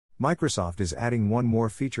Microsoft is adding one more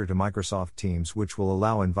feature to Microsoft Teams which will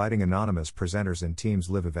allow inviting anonymous presenters in Teams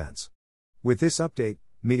live events. With this update,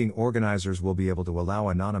 meeting organizers will be able to allow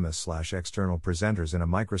anonymous/external presenters in a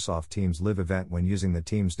Microsoft Teams live event when using the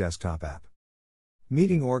Teams desktop app.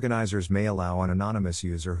 Meeting organizers may allow an anonymous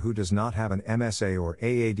user who does not have an MSA or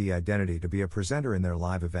AAD identity to be a presenter in their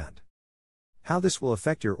live event. How this will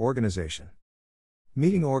affect your organization.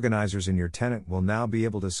 Meeting organizers in your tenant will now be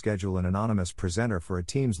able to schedule an anonymous presenter for a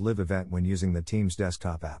Teams live event when using the Teams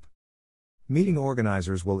desktop app. Meeting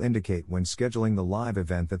organizers will indicate when scheduling the live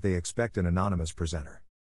event that they expect an anonymous presenter.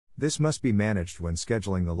 This must be managed when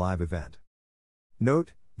scheduling the live event.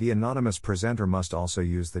 Note, the anonymous presenter must also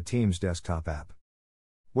use the Teams desktop app.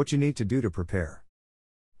 What you need to do to prepare.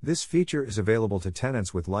 This feature is available to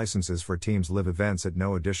tenants with licenses for Teams live events at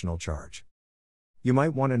no additional charge. You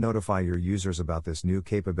might want to notify your users about this new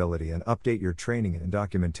capability and update your training and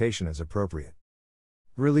documentation as appropriate.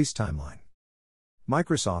 Release timeline.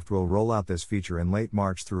 Microsoft will roll out this feature in late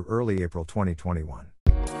March through early April 2021.